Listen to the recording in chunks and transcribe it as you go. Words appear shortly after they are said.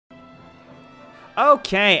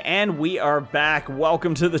Okay, and we are back.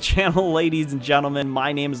 Welcome to the channel, ladies and gentlemen.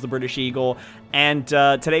 My name is the British Eagle, and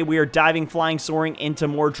today we are diving, flying, soaring into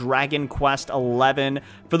more Dragon Quest XI.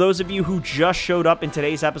 For those of you who just showed up in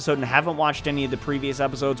today's episode and haven't watched any of the previous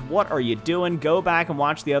episodes, what are you doing? Go back and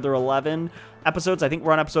watch the other 11 episodes. I think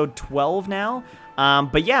we're on episode 12 now.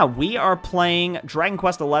 But yeah, we are playing Dragon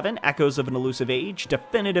Quest XI, Echoes of an Elusive Age,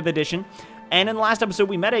 Definitive Edition. And in the last episode,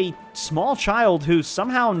 we met a small child who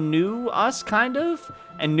somehow knew us, kind of,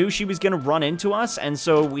 and knew she was going to run into us. And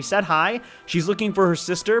so we said hi. She's looking for her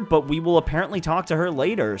sister, but we will apparently talk to her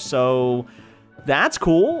later. So that's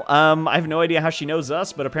cool. I have no idea how she knows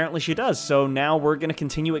us, but apparently she does. So now we're going to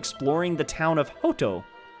continue exploring the town of Hoto.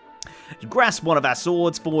 You grasp one of our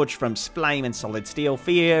swords forged from flame and solid steel.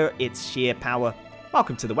 Fear its sheer power.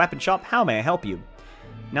 Welcome to the weapon shop. How may I help you?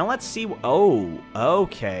 Now let's see. Oh,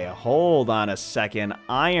 okay. Hold on a second.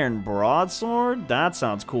 Iron broadsword? That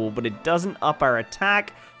sounds cool, but it doesn't up our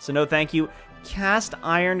attack, so no thank you. Cast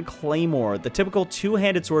iron claymore, the typical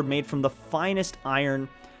two-handed sword made from the finest iron.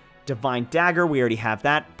 Divine dagger, we already have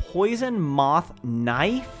that. Poison moth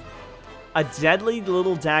knife, a deadly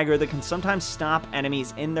little dagger that can sometimes stop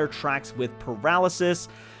enemies in their tracks with paralysis.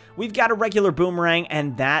 We've got a regular boomerang,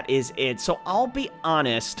 and that is it. So I'll be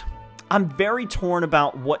honest, I'm very torn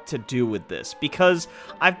about what to do with this, because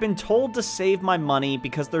I've been told to save my money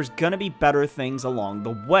because there's gonna be better things along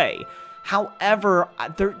the way. However,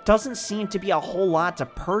 there doesn't seem to be a whole lot to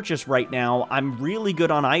purchase right now. I'm really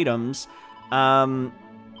good on items. I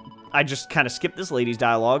just kind of skipped this lady's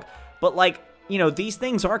dialogue, but like, you know, these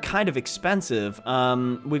things are kind of expensive.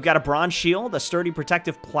 We've got a bronze shield, a sturdy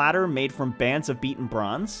protective platter made from bands of beaten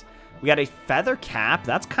bronze. We got a feather cap,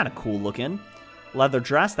 that's kind of cool looking. Leather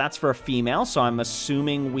dress, that's for a female, so I'm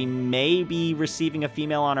assuming we may be receiving a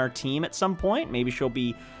female on our team at some point. Maybe she'll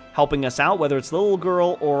be helping us out, whether it's the little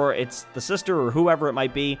girl or it's the sister or whoever it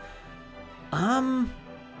might be. I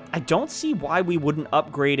don't see why we wouldn't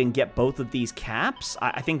upgrade and get both of these caps.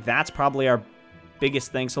 I think that's probably our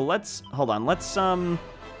biggest thing. So let's, hold on, let's, yes,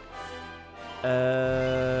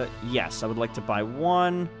 I would like to buy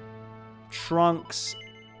one. Trunks,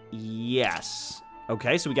 yes.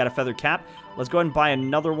 Okay, so we got a feather cap. Let's go ahead and buy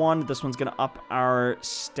another one. This one's going to up our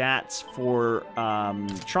stats for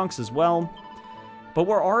Trunks as well. But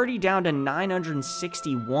we're already down to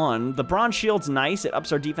 961. The bronze shield's nice. It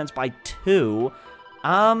ups our defense by 2.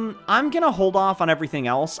 I'm going to hold off on everything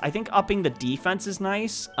else. I think upping the defense is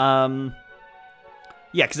nice. Yeah,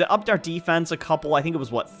 because it upped our defense a couple. I think it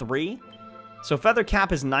was, what, 3? So feather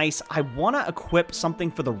cap is nice. I want to equip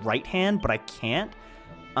something for the right hand, but I can't.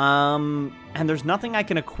 And there's nothing I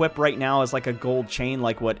can equip right now as like a gold chain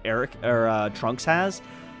like what Trunks has.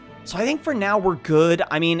 So I think for now we're good.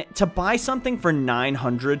 I mean, to buy something for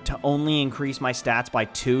 900 to only increase my stats by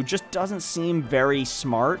 2 just doesn't seem very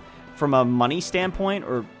smart from a money standpoint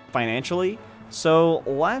or financially. So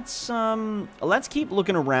let's keep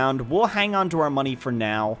looking around. We'll hang on to our money for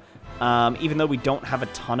now, even though we don't have a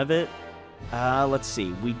ton of it. Let's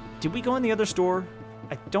see. Did we go in the other store?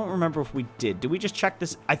 I don't remember if we did. Did we just check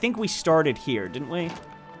this? I think we started here, didn't we?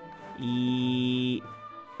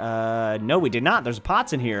 No, we did not. There's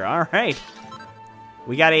pots in here. All right.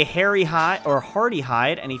 We got a hairy hide, or hardy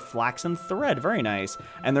hide, and a flaxen thread. Very nice.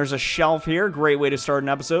 And there's a shelf here. Great way to start an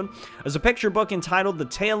episode. There's a picture book entitled The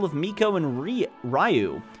Tale of Miko and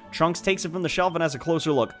Ryu. Trunks takes it from the shelf and has a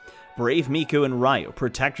closer look. Brave Miko and Ryu,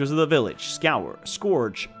 protectors of the village,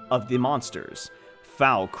 scourge of the monsters.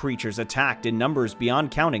 Foul creatures attacked in numbers beyond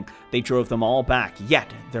counting. They drove them all back.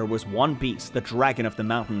 Yet there was one beast, the dragon of the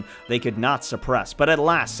mountain, they could not suppress. But at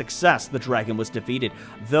last, success, the dragon was defeated.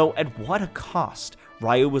 Though at what a cost.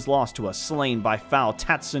 Ryu was lost to us, slain by foul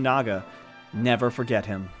Tatsunaga. Never forget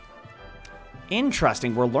him.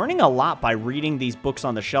 Interesting. We're learning a lot by reading these books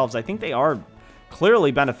on the shelves. I think they are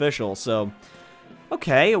clearly beneficial. So,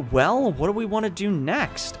 okay, well, what do we want to do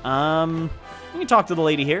next? We can talk to the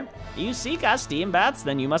lady here. You seek us, Bats,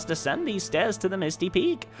 then you must ascend these stairs to the Misty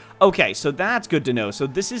Peak. Okay, so that's good to know. So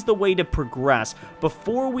this is the way to progress.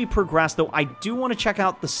 Before we progress, though, I do want to check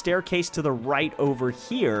out the staircase to the right over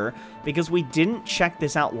here, because we didn't check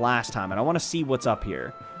this out last time, and I want to see what's up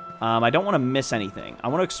here. I don't want to miss anything. I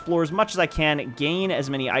want to explore as much as I can, gain as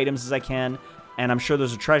many items as I can, and I'm sure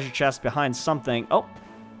there's a treasure chest behind something. Oh,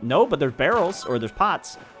 no, but there's barrels, or there's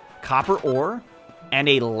pots. Copper ore. And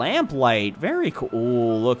a lamplight. Very cool.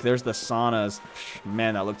 Ooh, look, there's the saunas.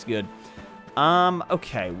 Man, that looks good.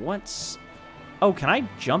 Okay, what's... Oh, can I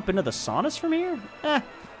jump into the saunas from here?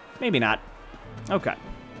 Maybe not. Okay,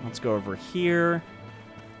 let's go over here.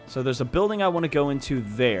 So there's a building I want to go into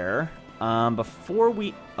there. Before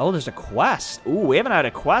we... Oh, there's a quest. Ooh, we haven't had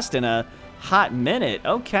a quest in a hot minute.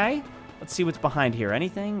 Okay. Let's see what's behind here.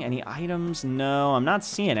 Anything? Any items? No, I'm not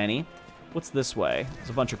seeing any. What's this way? There's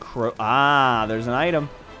a bunch of crow. Ah, there's an item.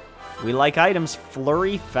 We like items.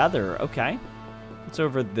 Flurry feather. Okay. What's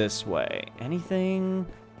over this way? Anything?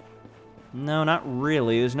 No, not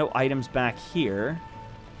really. There's no items back here.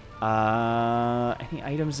 Any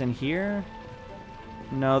items in here?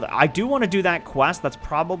 No, I do want to do that quest. That's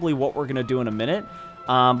probably what we're going to do in a minute.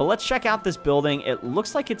 But let's check out this building. It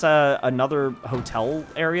looks like it's another hotel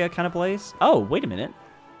area kind of place. Oh, wait a minute.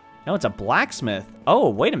 No, it's a blacksmith. Oh,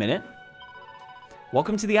 wait a minute.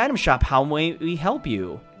 Welcome to the item shop. How may we help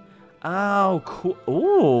you? Oh, cool.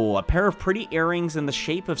 Ooh, a pair of pretty earrings in the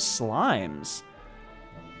shape of slimes.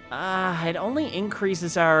 It only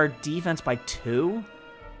increases our defense by 2.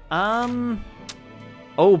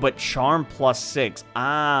 Oh, but charm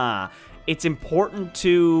 +6. It's important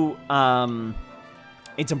to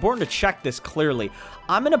check this clearly.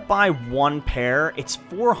 I'm gonna buy 1 pair. It's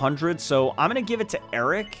 400, so I'm gonna give it to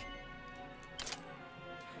Eric.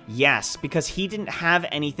 Yes, because he didn't have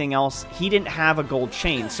anything else. He didn't have a gold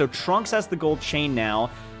chain. So Trunks has the gold chain now,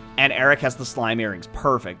 and Eric has the slime earrings.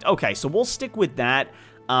 Perfect. Okay, so we'll stick with that.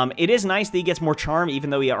 It is nice that he gets more charm, even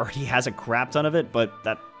though he already has a crap ton of it, but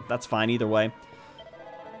that's fine either way.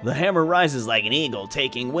 The hammer rises like an eagle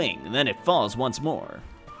taking wing, and then it falls once more.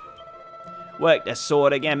 Work the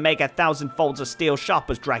sword again, make 1,000 folds of steel sharp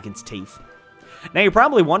as dragon's teeth. Now you're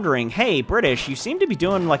probably wondering, hey, British, you seem to be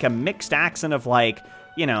doing like a mixed accent of like,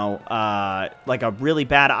 you know, like a really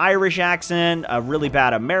bad Irish accent, a really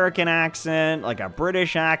bad American accent, like a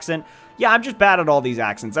British accent. Yeah, I'm just bad at all these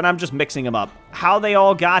accents, and I'm just mixing them up. How they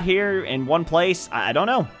all got here in one place, I don't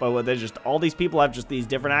know. But they're just, all these people have just these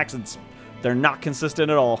different accents. They're not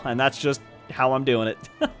consistent at all, and that's just how I'm doing it.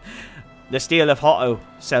 The steel of Hotto,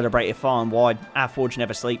 celebrated far and wide, our forge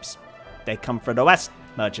never sleeps. They come from the west,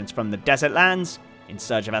 merchants from the desert lands, in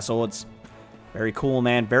search of our swords. Very cool,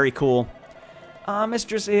 man, very cool. Our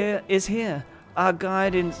mistress here is here, our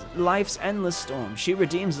guide in life's endless storm. She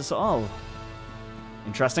redeems us all.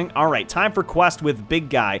 Interesting. All right, time for quest with big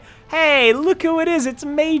guy. Hey, look who it is. It's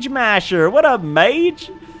Mage Masher. What up, Mage?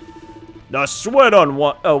 The sweat on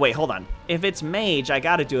one... Oh, wait, hold on. If it's Mage, I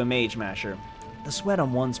gotta do a Mage Masher. The sweat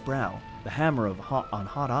on one's brow, the hammer of on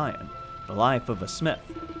hot iron, the life of a smith.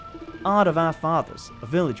 Art of our fathers, a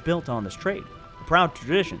village built on this trade, a proud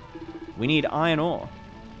tradition. We need iron ore.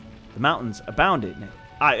 The mountains abound in it.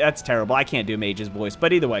 That's terrible. I can't do Mage's voice,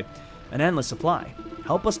 but either way, an endless supply.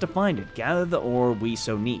 Help us to find it. Gather the ore we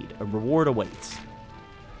so need. A reward awaits.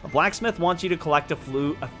 A blacksmith wants you to collect a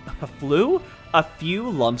few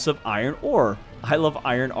lumps of iron ore. I love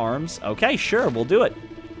iron arms. Okay, sure, we'll do it.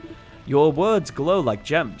 Your words glow like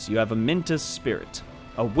gems. You have a minter's spirit.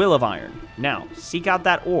 A will of iron. Now, seek out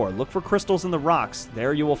that ore. Look for crystals in the rocks.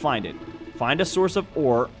 There you will find it. Find a source of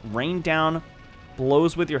ore. Rain down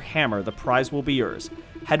blows with your hammer. The prize will be yours.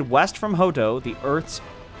 Head west from Hoto. The earth's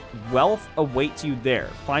wealth awaits you there.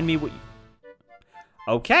 Find me what you...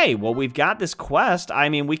 Okay, well, we've got this quest. I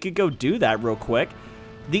mean, we could go do that real quick.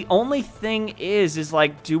 The only thing is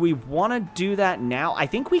like, do we want to do that now? I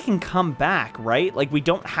think we can come back, right? Like, we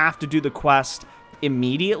don't have to do the quest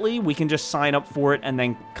immediately. We can just sign up for it and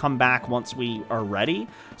then come back once we are ready.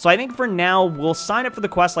 So I think for now, we'll sign up for the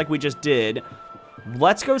quest like we just did.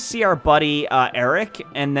 Let's go see our buddy, Eric,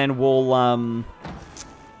 and then we'll,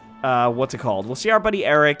 what's it called? We'll see our buddy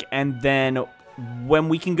Eric, and then when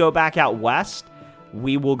we can go back out west,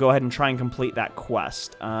 we will go ahead and try and complete that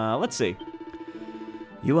quest. Let's see.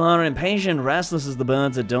 You are impatient, restless as the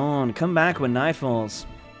birds at dawn. Come back when night falls.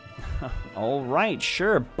 All right,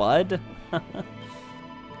 sure, bud.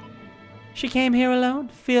 She came here alone,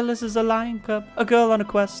 fearless as a lion cub, a girl on a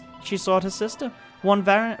quest. She sought her sister. One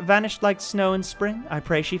vanished like snow in spring. I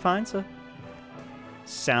pray she finds her.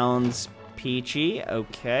 Sounds peachy.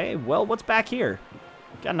 Okay, well, what's back here?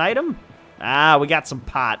 Got an item? Ah, we got some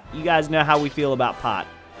pot. You guys know how we feel about pot.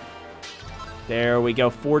 There we go.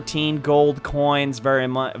 14 gold coins. Very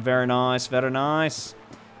nice. Very nice.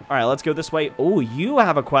 All right, let's go this way. Oh, you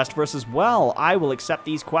have a quest for us as well. I will accept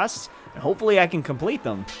these quests, and hopefully I can complete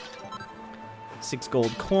them. 6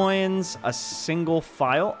 gold coins, a single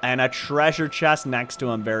file, and a treasure chest next to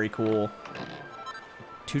him. Very cool.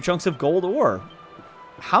 2 chunks of gold ore.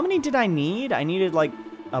 How many did I need? I needed, like,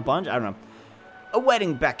 a bunch? I don't know. A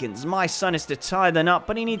wedding beckons. My son is to tie the knot,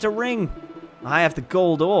 but he needs a ring. I have the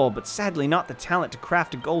gold ore, but sadly not the talent to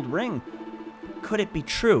craft a gold ring. Could it be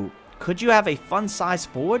true? Could you have a fun-sized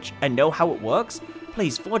forge and know how it works?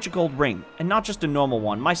 Please, forge a gold ring, and not just a normal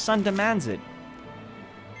one. My son demands it.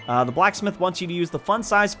 The blacksmith wants you to use the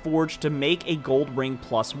fun-sized forge to make a gold ring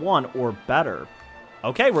 +1 or better.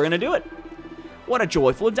 Okay, we're going to do it. What a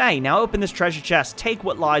joyful day. Now open this treasure chest. Take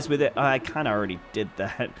what lies with it. I kind of already did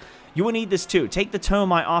that. You will need this too. Take the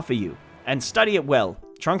tome I offer you and study it well.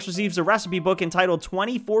 Trunks receives a recipe book entitled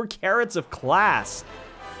 24 Carats of Class.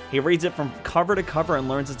 He reads it from cover to cover and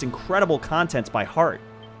learns its incredible contents by heart.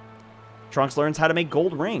 Trunks learns how to make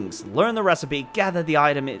gold rings. Learn the recipe, gather the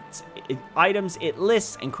items it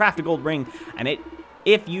lists, and craft a gold ring. And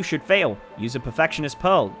if you should fail, use a perfectionist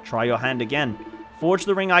pearl. Try your hand again. Forge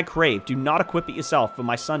the ring I crave. Do not equip it yourself, for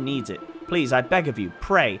my son needs it. Please, I beg of you,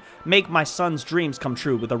 pray, make my son's dreams come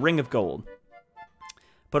true with a ring of gold.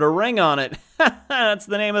 Put a ring on it. That's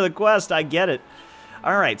the name of the quest. I get it.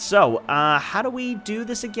 All right, so how do we do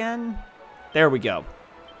this again? There we go.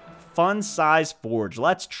 Fun size forge.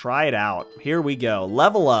 Let's try it out. Here we go.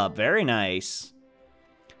 Level up. Very nice.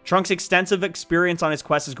 Trunks' extensive experience on his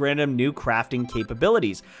quest has granted him new crafting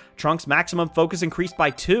capabilities. Trunks' maximum focus increased by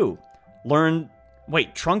 2.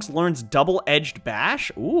 Trunks learns double-edged bash?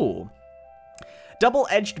 Ooh.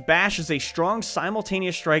 Double-edged bash is a strong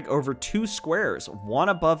simultaneous strike over 2 squares, one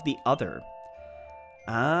above the other.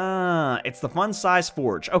 Ah, it's the fun size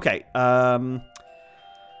forge. Okay,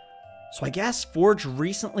 so I guess Forge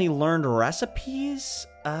recently learned recipes?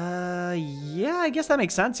 Yeah, I guess that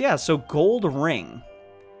makes sense. Yeah, so gold ring.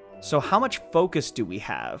 So how much focus do we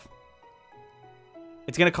have?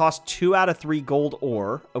 It's going to cost 2 out of 3 gold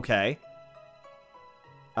ore. Okay.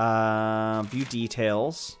 View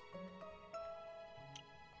details.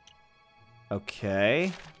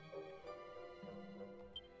 Okay.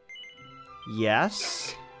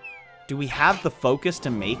 Yes. Do we have the focus to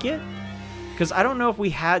make it? Because I don't know if we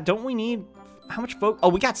had... Don't we need... How much focus? Oh,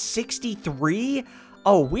 we got 63?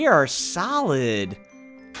 Oh, we are solid.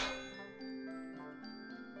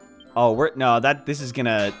 Oh, No, this is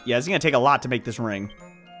gonna... Yeah, it's gonna take a lot to make this ring.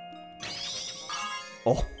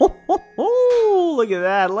 Oh, look at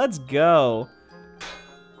that. Let's go.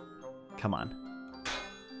 Come on.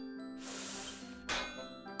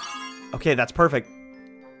 Okay, that's perfect.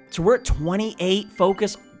 So we're at 28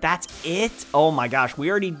 focus. That's it? Oh my gosh, we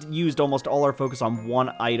already used almost all our focus on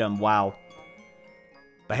one item. Wow.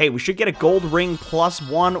 But hey, we should get a gold ring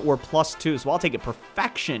 +1 or +2, so I'll take it.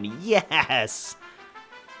 Perfection. Yes.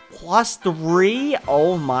 +3?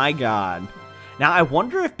 Oh my god. Now, I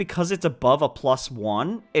wonder if because it's above a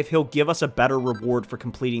 +1, if he'll give us a better reward for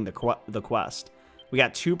completing the quest. We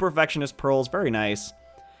got 2 perfectionist pearls. Very nice.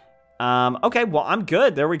 Okay, well, I'm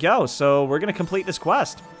good. There we go. So we're going to complete this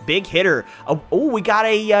quest. Big hitter. Oh, we got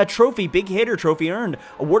a trophy. Big hitter trophy earned.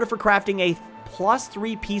 Awarded for crafting a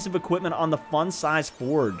 +3 piece of equipment on the fun size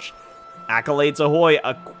forge. Accolades ahoy.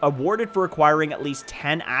 Awarded for acquiring at least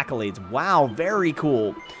 10 accolades. Wow, very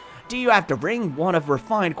cool. Do you have the ring? One of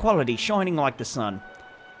refined quality, shining like the sun.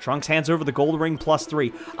 Trunks hands over the gold ring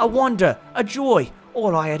 +3. A wonder, a joy.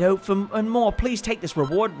 All I had hoped for and more. Please take this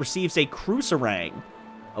reward. Receives a cruiserang.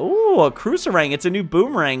 Oh, a cruiserang. It's a new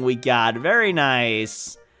boomerang we got. Very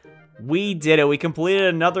nice. We did it. We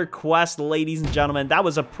completed another quest, ladies and gentlemen. That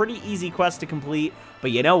was a pretty easy quest to complete,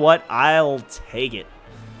 but you know what? I'll take it.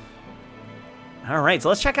 All right, so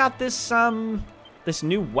let's check out this this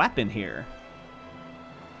new weapon here.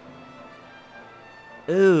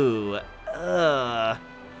 Ooh.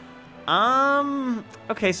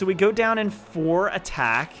 Okay, so we go down in 4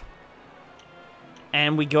 attack,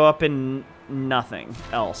 and we go up in nothing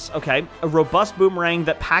else. Okay, a robust boomerang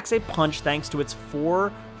that packs a punch thanks to its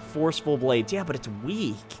 4 forceful blades. Yeah, but it's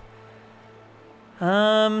weak.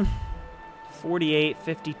 48,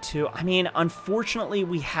 52. I mean, unfortunately,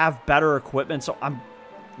 we have better equipment, so I'm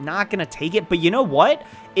not going to take it. But you know what?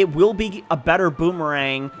 It will be a better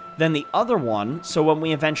boomerang than the other one, so when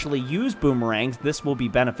we eventually use boomerangs, this will be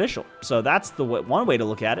beneficial. So that's the one way to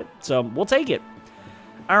look at it. So we'll take it.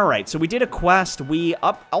 All right, so we did a quest.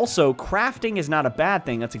 Also, crafting is not a bad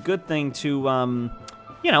thing. That's a good thing to,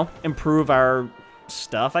 you know, improve our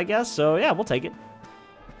stuff, I guess. So, yeah, we'll take it.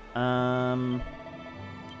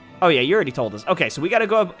 Oh, yeah, you already told us. Okay, so we got to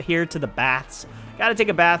go up here to the baths. Got to take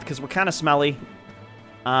a bath because we're kind of smelly.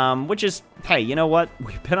 Which is, hey, you know what?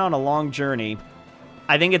 We've been on a long journey.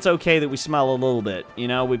 I think it's okay that we smell a little bit. You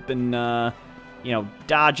know, we've been, you know,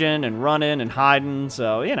 dodging and running and hiding.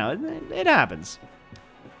 So, you know, it happens.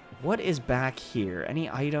 What is back here?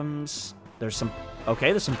 Any items? There's some...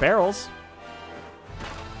 Okay, there's some barrels.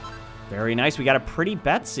 Very nice. We got a pretty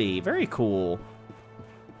Betsy. Very cool.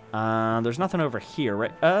 There's nothing over here,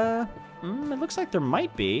 right? It looks like there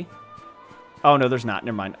might be. Oh, no, there's not.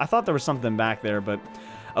 Never mind. I thought there was something back there, but...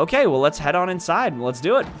 Okay, well, let's head on inside. Let's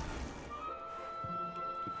do it.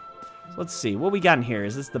 So let's see. What we got in here?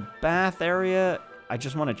 Is this the bath area? I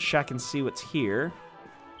just want to check and see what's here.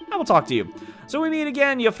 I will talk to you. So we meet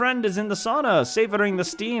again. Your friend is in the sauna, savoring the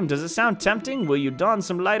steam. Does it sound tempting? Will you don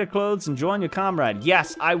some lighter clothes and join your comrade?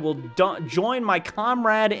 Yes, I will join my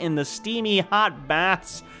comrade in the steamy hot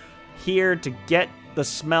baths here to get the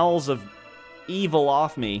smells of evil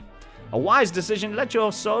off me. A wise decision. Let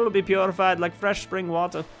your soul be purified like fresh spring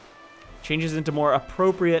water. Changes into more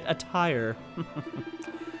appropriate attire.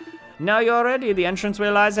 Now you're ready. The entranceway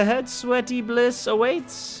lies ahead. Sweaty bliss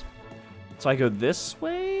awaits. So I go this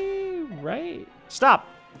way, right? Stop.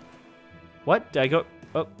 What? Did I go?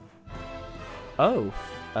 Oh. Oh.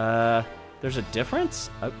 There's a difference?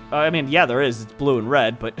 I mean, yeah, there is. It's blue and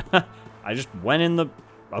red, but I just went in the...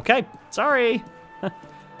 Okay, sorry.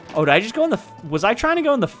 Oh, did I just go in the... Was I trying to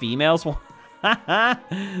go in the females one?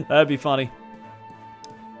 That'd be funny.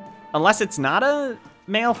 Unless it's not a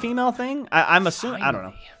male-female thing? I'm assuming... I don't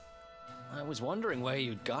know. I was wondering where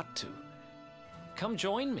you'd got to. Come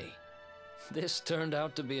join me. This turned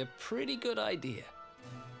out to be a pretty good idea.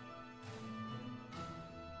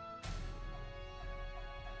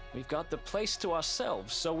 We've got the place to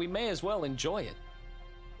ourselves, so we may as well enjoy it.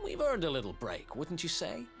 We've earned a little break, wouldn't you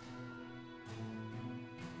say?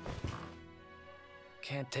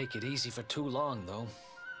 Can't take it easy for too long, though.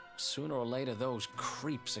 Sooner or later, those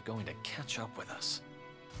creeps are going to catch up with us.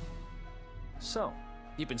 So,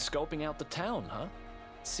 you've been scoping out the town, huh?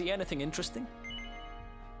 See anything interesting?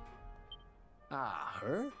 Ah,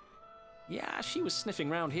 her? Yeah, she was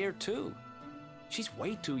sniffing around here, too. She's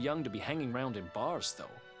way too young to be hanging around in bars, though.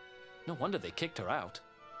 No wonder they kicked her out.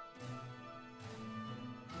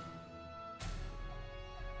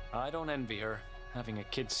 I don't envy her, having a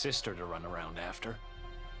kid sister to run around after.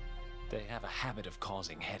 They have a habit of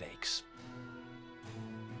causing headaches.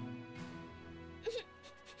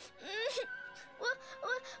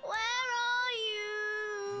 Where are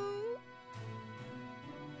you?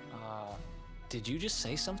 Did you just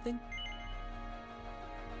say something?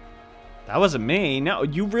 That wasn't me. No,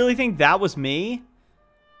 you really think that was me?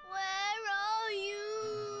 Where are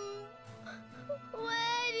you?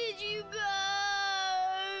 Where did you go?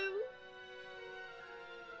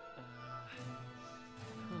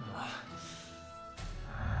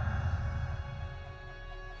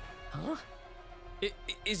 Huh?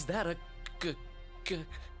 Is that a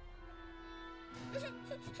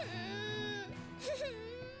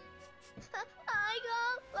I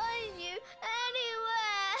can't find you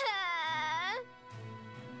anywhere.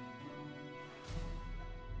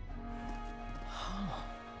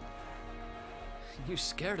 You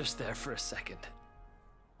scared us there for a second.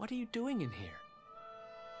 What are you doing in here?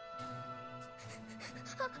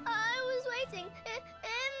 I was waiting in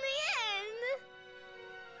the end.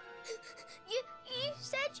 You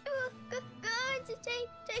said you were going to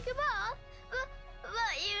take a bath,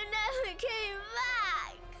 but you never came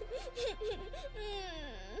back.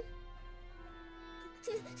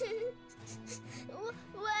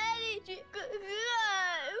 Where did you go?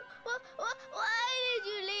 Why did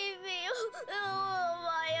you leave me all on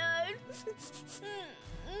my own?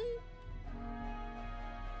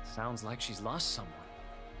 Sounds like she's lost someone.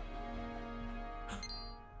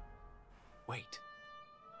 Wait.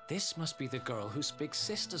 This must be the girl whose big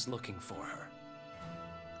sister's looking for her.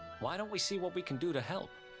 Why don't we see what we can do to help?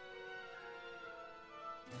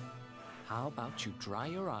 How about you dry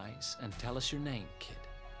your eyes and tell us your name, kid?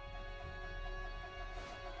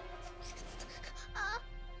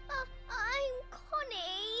 I'm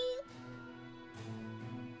Connie.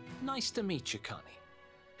 Nice to meet you, Connie.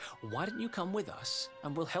 Why don't you come with us,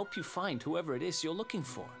 and we'll help you find whoever it is you're looking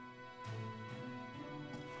for.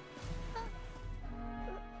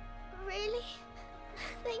 Really?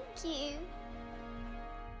 Thank you.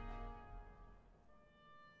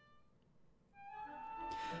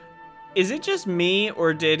 Is it just me,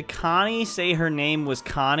 or did Connie say her name was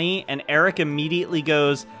Connie, and Eric immediately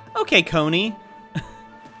goes, okay, Coney.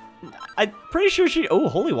 I'm pretty sure she... Oh,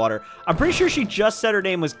 holy water. I'm pretty sure she just said her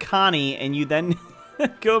name was Connie, and you then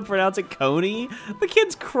go and pronounce it Coney? The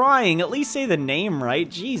kid's crying. At least say the name right.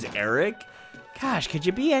 Jeez, Eric. Gosh, could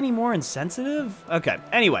you be any more insensitive? Okay,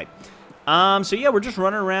 anyway. So yeah, we're just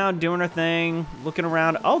running around, doing our thing, looking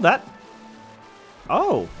around. Oh, that...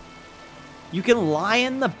 Oh. You can lie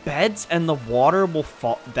in the beds and the water will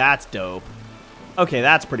fall. That's dope. Okay,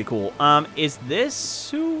 that's pretty cool. Is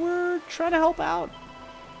this who we're trying to help out?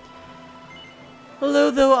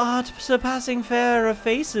 Although thou art surpassing fair of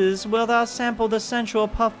faces, wilt thou sample the sensual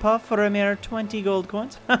puff puff for a mere 20 gold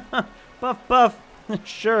coins? Puff puff.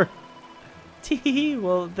 Sure. Tee,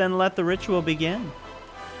 well then let the ritual begin.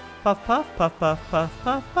 Puff puff puff puff puff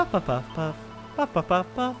puff puff puff puff puff puff puff puff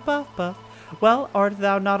puff puff puff. Well, art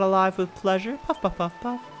thou not alive with pleasure? Puff puff puff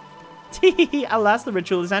puff. Alas, the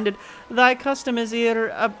ritual is ended. Thy custom is here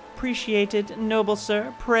appreciated, noble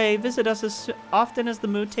sir. Pray, visit us as often as the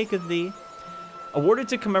mood taketh thee. Awarded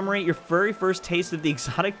to commemorate your very first taste of the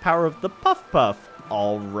exotic power of the Puff Puff.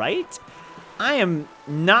 All right. I am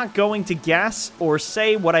not going to guess or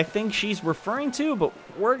say what I think she's referring to, but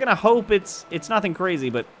we're gonna hope it's nothing crazy,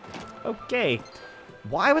 but okay.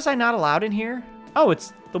 Why was I not allowed in here? Oh,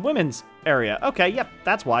 it's the women's area. Okay, yep,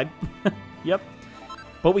 that's why. Yep.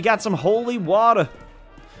 But we got some holy water.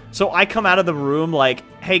 So I come out of the room like,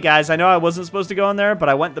 hey guys, I know I wasn't supposed to go in there, but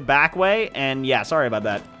I went the back way, and yeah, sorry about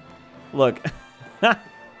that. Look.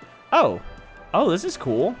 Oh, this is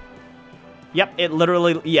cool. Yep, it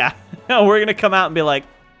literally, yeah. We're gonna come out and be like,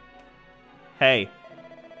 hey.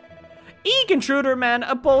 Eek, intruder man,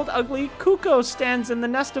 a bold, ugly cuckoo stands in the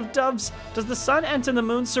nest of doves. Does the sun enter the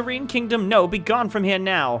moon's serene kingdom? No, be gone from here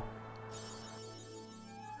now.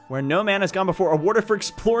 Where no man has gone before, awarded for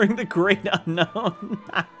exploring the great unknown.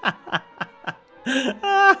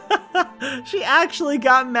 She actually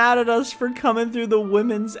got mad at us for coming through the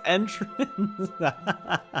women's entrance.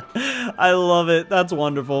 I love it. That's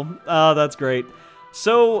wonderful. Oh, that's great.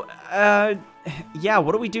 So, yeah,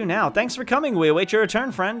 what do we do now? Thanks for coming. We await your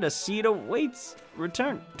return, friend. A seat awaits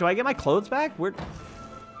return. Do I get my clothes back?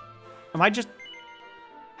 Am I just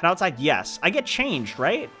head outside? Yes. I get changed,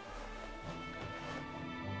 right?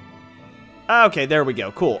 Okay, there we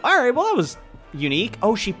go. Cool. All right, well, that was unique.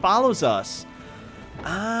 Oh, she follows us.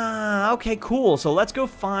 Ah, okay, cool. So let's go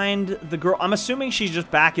find the girl. I'm assuming she's just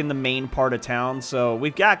back in the main part of town. So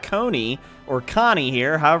we've got Coney, or Connie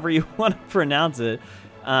here, however you want to pronounce it.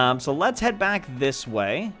 So let's head back this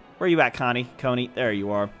way. Where are you at, Connie? Coney, there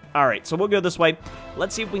you are. All right, so we'll go this way.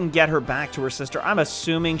 Let's see if we can get her back to her sister. I'm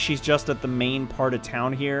assuming she's just at the main part of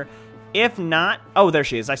town here. If not, oh, there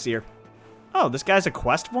she is. I see her. Oh, this guy's a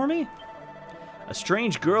quest for me? A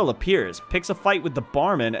strange girl appears, picks a fight with the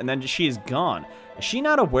barman, and then she is gone. Is she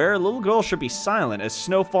not aware? A little girl should be silent as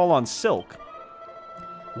snowfall on silk.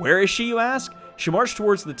 Where is she, you ask? She marched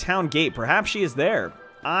towards the town gate. Perhaps she is there.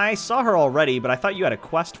 I saw her already, but I thought you had a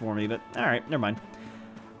quest for me, but alright, never mind.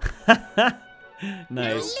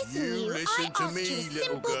 Nice. You listen to me,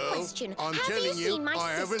 little girl. I'm telling you, I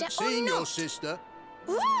haven't seen your sister.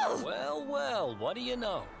 Well, well, what do you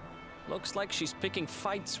know? Looks like she's picking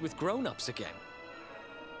fights with grown-ups again.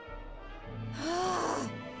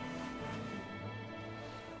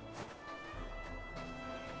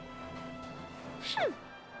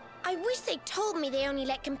 I wish they told me they only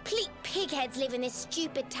let complete pigheads live in this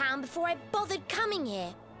stupid town before I bothered coming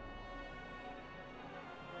here.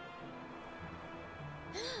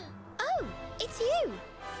 Oh, it's you.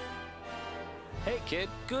 Hey, kid,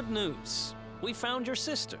 good news. We found your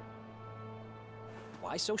sister.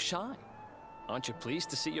 Why so shy? Aren't you pleased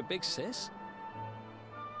to see your big sis?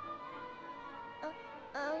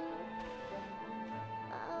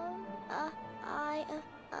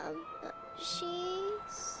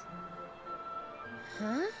 She's...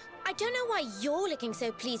 Huh? I don't know why you're looking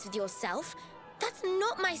so pleased with yourself. That's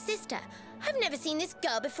not my sister. I've never seen this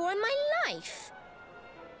girl before in my life.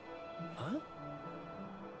 Huh?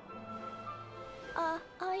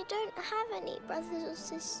 I don't have any brothers or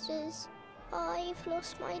sisters. I've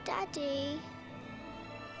lost my daddy.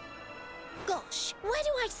 Gosh, where do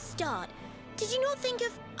I start? Did you not think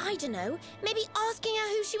of, I don't know, maybe asking her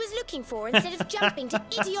who she was looking for instead of jumping to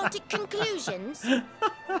idiotic conclusions?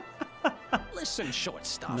 Listen, short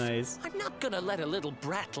stuff. Nice. I'm not gonna let a little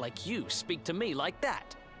brat like you speak to me like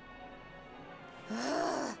that.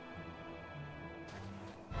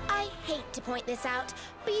 I hate to point this out,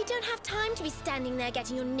 but you don't have time to be standing there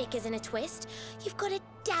getting your knickers in a twist. You've got a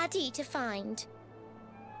daddy to find.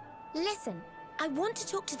 Listen, I want to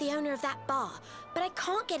talk to the owner of that bar, but I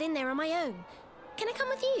can't get in there on my own. Can I come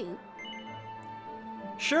with you?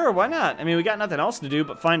 Sure, why not? I mean, we got nothing else to do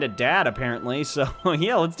but find a dad, apparently, so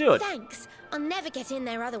yeah, let's do it. Thanks. I'll never get in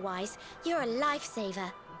there otherwise. You're a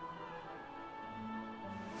lifesaver.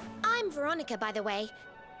 I'm Veronica, by the way.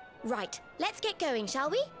 Right, let's get going, shall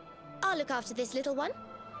we? I'll look after this little one.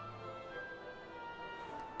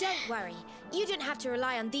 Don't worry, you don't have to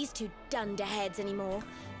rely on these two dunderheads anymore.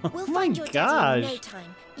 We'll find your daddy in no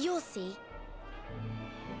time. You'll see.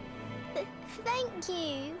 Thank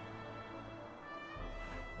you.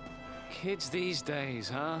 Kids these days,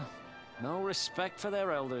 huh? No respect for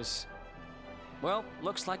their elders. Well,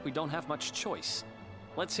 looks like we don't have much choice.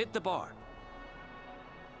 Let's hit the bar.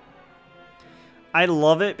 I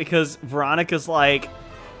love it because Veronica's like,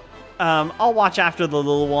 I'll watch after the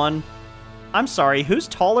little one. I'm sorry, who's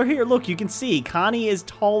taller here? Look, you can see Connie is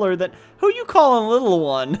taller than... Who you calling little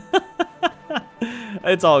one?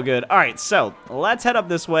 It's all good. All right, so let's head up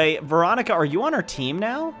this way. Veronica, are you on our team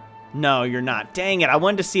now? No, you're not. Dang it. I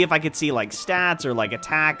wanted to see if I could see, like, stats or, like,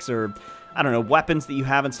 attacks or, I don't know, weapons that you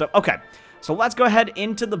have and stuff. Okay, so let's go ahead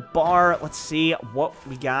into the bar. Let's see what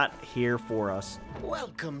we got here for us.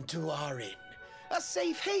 Welcome to our inn, a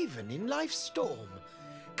safe haven in life's storm.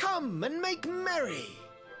 Come and make merry.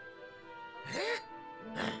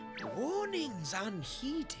 Warnings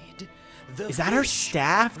unheeded. Is that her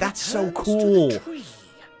staff? That's so cool.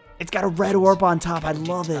 It's got a red orb on top. I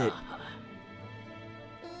love it.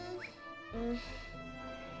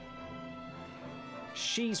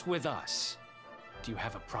 She's with us. Do you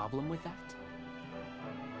have a problem with that?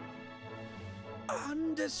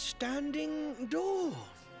 Understanding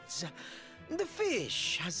dawns. The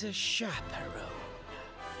fish has a chaperone.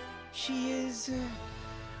 She is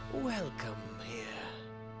welcome here.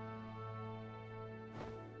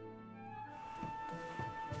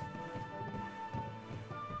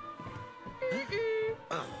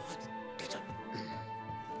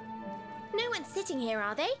 No one's sitting here,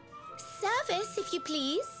 are they? Service, if you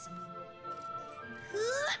please.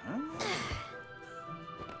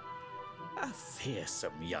 A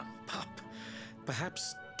fearsome young pup.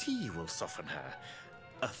 Perhaps tea will soften her.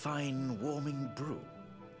 A fine warming brew.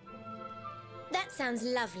 That sounds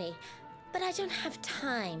lovely, but I don't have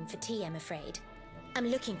time for tea, I'm afraid. I'm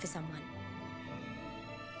looking for someone.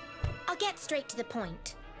 I'll get straight to the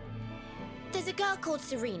point. There's a girl called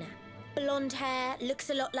Serena. Blonde hair, looks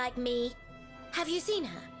a lot like me. Have you seen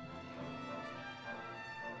her?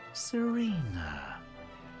 Serena.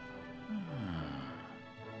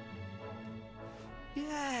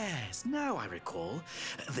 Yes, now I recall.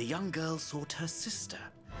 The young girl sought her sister,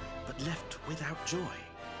 but left without joy.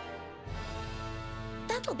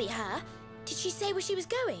 That'll be her. Did she say where she was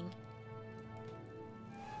going?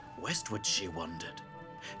 Westward she wandered,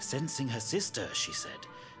 sensing her sister, she said,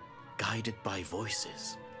 guided by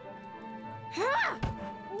voices. Huh?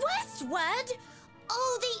 Westward?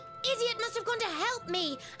 Oh, the idiot must have gone to help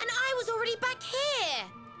me, and I was already back here.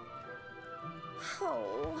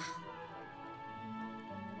 Oh.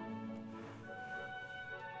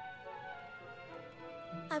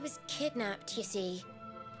 I was kidnapped, you see.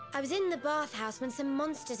 I was in the bathhouse when some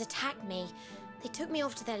monsters attacked me. They took me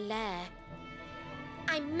off to their lair.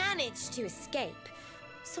 I managed to escape,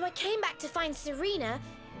 so I came back to find Serena,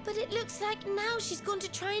 but it looks like now she's gone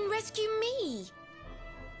to try and rescue me.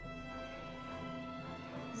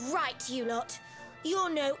 Right, you lot. You're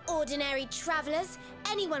no ordinary travelers.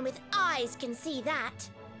 Anyone with eyes can see that.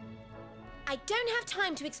 I don't have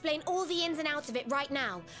time to explain all the ins and outs of it right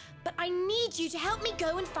now, but I need you to help me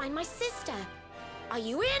go and find my sister. Are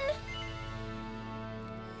you in?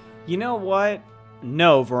 You know what?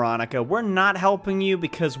 No, Veronica, we're not helping you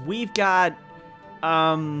because we've got,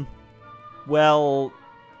 well,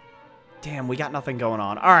 damn, we got nothing going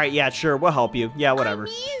on. All right, yeah, sure, we'll help you. Yeah, whatever. I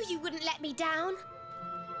knew you wouldn't let me down.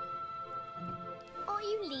 Are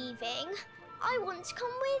you leaving? I want to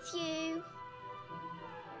come with you.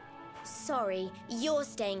 Sorry, you're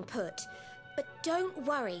staying put. But don't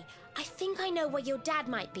worry, I think I know where your dad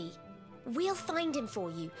might be. We'll find him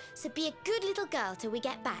for you, so be a good little girl till we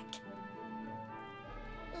get back.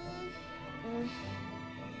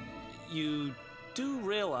 You do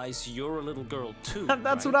realize you're a little girl too, That's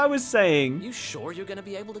right? what I was saying. You sure you're gonna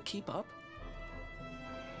be able to keep up?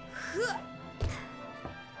 Who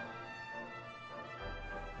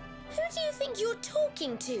do you think you're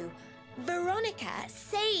talking to? Veronica,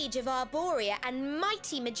 sage of Arborea and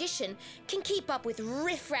mighty magician, can keep up with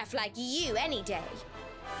riffraff like you any day.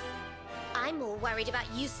 I'm more worried about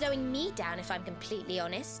you slowing me down, if I'm completely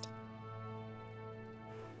honest.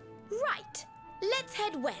 Right, let's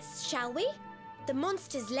head west, shall we? The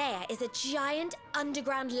monster's lair is a giant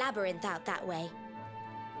underground labyrinth out that way.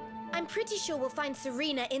 I'm pretty sure we'll find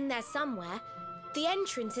Serena in there somewhere. The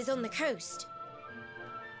entrance is on the coast.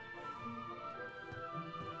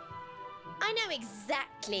 I know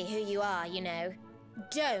exactly who you are, you know.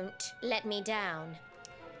 Don't let me down.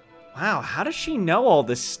 Wow, how does she know all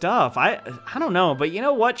this stuff? I don't know, but you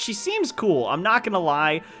know what? She seems cool. I'm not gonna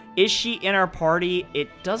lie. Is she in our party? It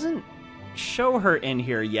doesn't show her in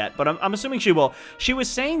here yet, but I'm assuming she will. She was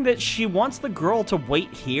saying that she wants the girl to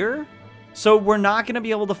wait here, so we're not gonna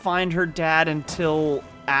be able to find her dad until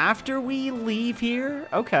after we leave here?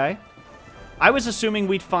 Okay. I was assuming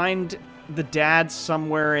we'd find the dad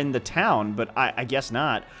somewhere in the town, but I guess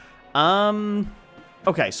not.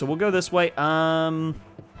 Okay, so we'll go this way.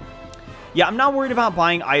 Yeah, I'm not worried about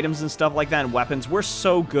buying items and stuff like that and weapons. We're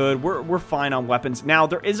so good. We're fine on weapons. Now,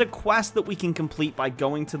 there is a quest that we can complete by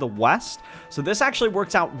going to the west. So this actually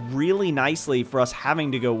works out really nicely for us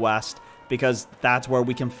having to go west. because that's where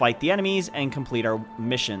we can fight the enemies and complete our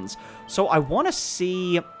missions. So I want to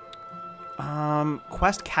see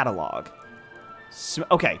quest catalog. So,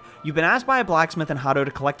 okay, you've been asked by a blacksmith in Hado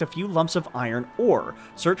to collect a few lumps of iron ore.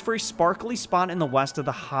 Search for a sparkly spot in the west of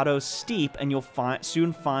the Hado Steep, and you'll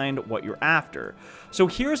soon find what you're after. So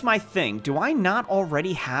here's my thing. Do I not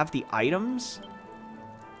already have the items?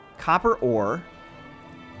 Copper ore.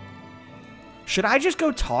 Should I just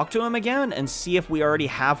go talk to him again and see if we already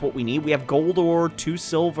have what we need? We have gold ore, 2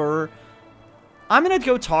 silver. I'm going to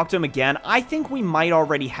go talk to him again. I think we might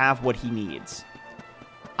already have what he needs.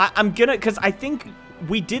 I'm gonna, because I think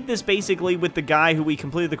we did this basically with the guy who we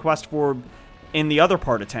completed the quest for in the other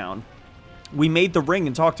part of town. We made the ring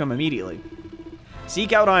and talked to him immediately.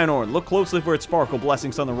 Seek out iron ore. Look closely for its sparkle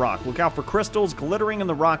blessings on the rock. Look out for crystals glittering in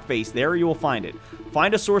the rock face. There you will find it.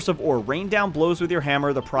 Find a source of ore. Rain down blows with your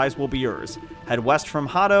hammer. The prize will be yours. Head west from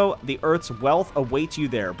Hado. The earth's wealth awaits you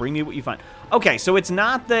there. Bring me what you find. Okay, so it's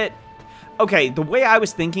not that... Okay, the way I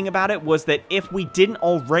was thinking about it was that if we didn't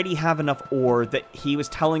already have enough ore, that he was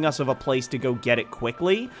telling us of a place to go get it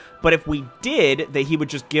quickly. But if we did, that he would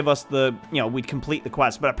just give us the, you know, we'd complete the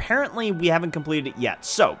quest. But apparently we haven't completed it yet.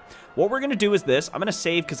 So what we're going to do is this. I'm going to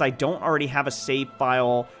save because I don't already have a save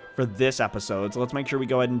file for this episode. So let's make sure we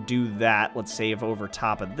go ahead and do that. Let's save over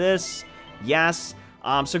top of this. Yes.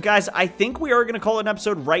 So guys, I think we are going to call it an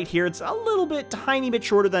episode right here. It's a little bit, tiny bit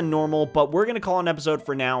shorter than normal, but we're going to call it an episode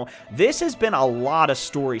for now. This has been a lot of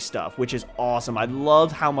story stuff, which is awesome. I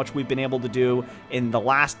love how much we've been able to do in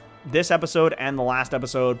this episode and the last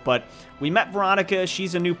episode, but we met Veronica.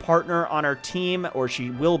 She's a new partner on our team, or she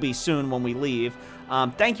will be soon when we leave.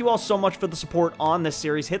 Thank you all so much for the support on this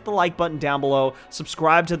series. Hit the like button down below.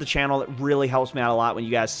 Subscribe to the channel. It really helps me out a lot when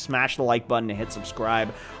you guys smash the like button and hit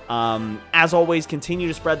subscribe. As always, continue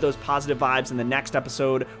to spread those positive vibes. In the next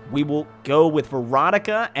episode, we will go with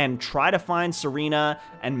Veronica and try to find Serena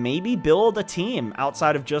and maybe build a team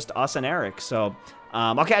outside of just us and Eric. So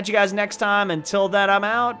I'll catch you guys next time. Until then, I'm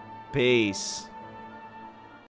out. Peace.